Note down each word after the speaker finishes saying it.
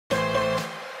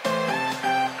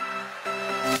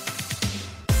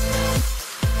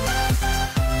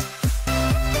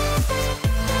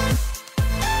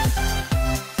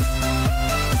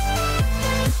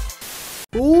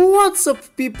What's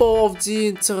up, people of the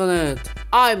internet?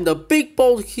 I'm the Big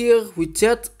Ball here with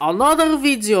yet another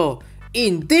video.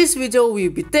 In this video we'll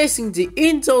be testing the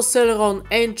Intel Celeron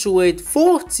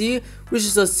N2840, which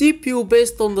is a CPU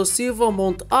based on the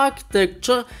Silvermont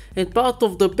architecture and part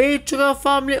of the Bachelor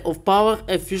family of power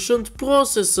efficient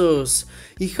processors.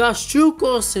 It has 2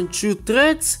 cores and 2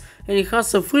 threads, and it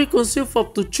has a frequency of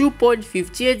up to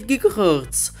 2.58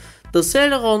 GHz. The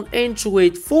Celeron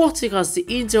N2840 has the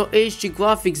Intel HD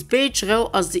graphics base rail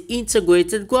as the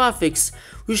integrated graphics,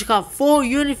 which have 4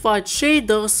 unified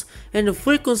shaders and a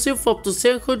frequency of up to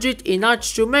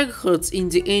 792 MHz in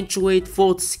the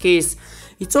N2840's case.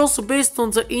 It's also based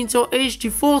on the Intel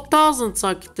HD 4000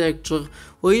 architecture.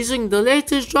 We're using the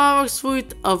latest drivers for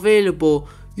it available.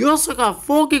 You also have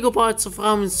 4GB of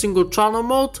RAM in single channel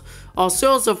mode, as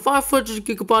well as a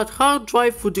 500GB hard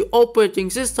drive for the operating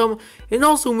system and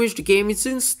also in which the game is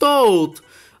installed.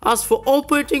 As for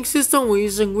operating system, we're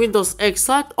using Windows X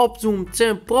Lite Optimum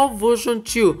 10 Pro version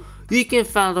 2. You can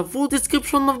find a full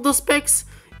description of the specs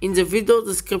in the video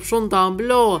description down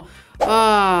below.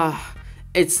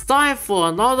 It's time for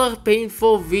another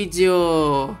painful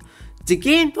video. The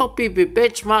game topic we're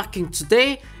benchmarking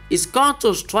today is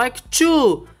Counter-Strike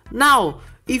 2. Now,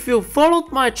 if you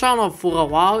followed my channel for a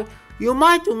while, you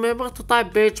might remember that I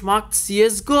benchmarked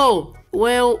CSGO.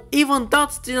 Well, even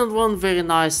that didn't run very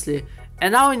nicely.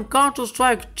 And now in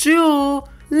Counter-Strike 2,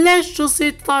 let's just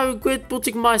say that I regret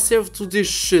putting myself through this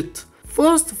shit.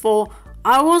 First of all,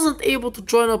 I wasn't able to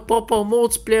join a proper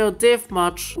multiplayer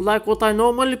deathmatch like what I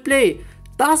normally play.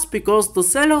 That's because the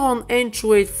Celeron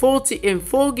N2840 and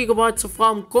 4GB of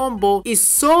RAM combo is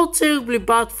so terribly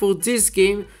bad for this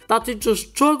game that it just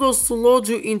struggles to load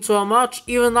you into a match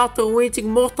even after waiting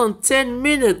more than 10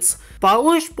 minutes, by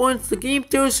which point the game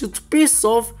tells you to piss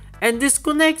off and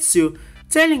disconnects you,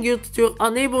 telling you that you're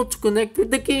unable to connect with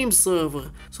the game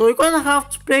server, so you're gonna have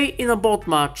to play in a bot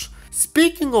match.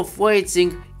 Speaking of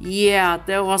waiting, yeah,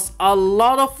 there was a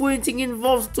lot of waiting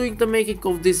involved during the making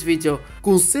of this video,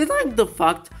 considering the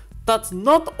fact that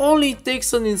not only it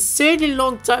takes an insanely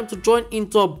long time to join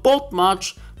into a bot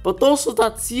match, but also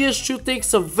that CS2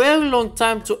 takes a very long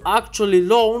time to actually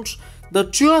launch. The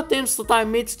 2 attempts that I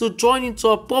made to join into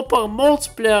a proper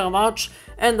multiplayer match,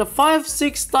 and the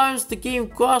 5-6 times the game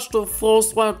crashed or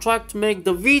froze while trying to make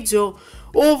the video,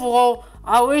 overall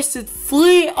I wasted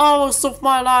 3 hours of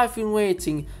my life in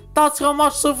waiting. That's how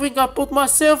much suffering I put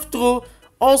myself through.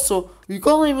 Also, we're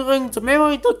gonna bring the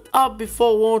memory duct up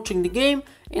before launching the game,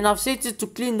 and I've set it to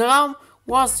clean the RAM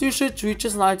once usage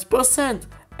reaches 90%.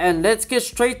 And let's get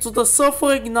straight to the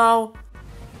suffering now.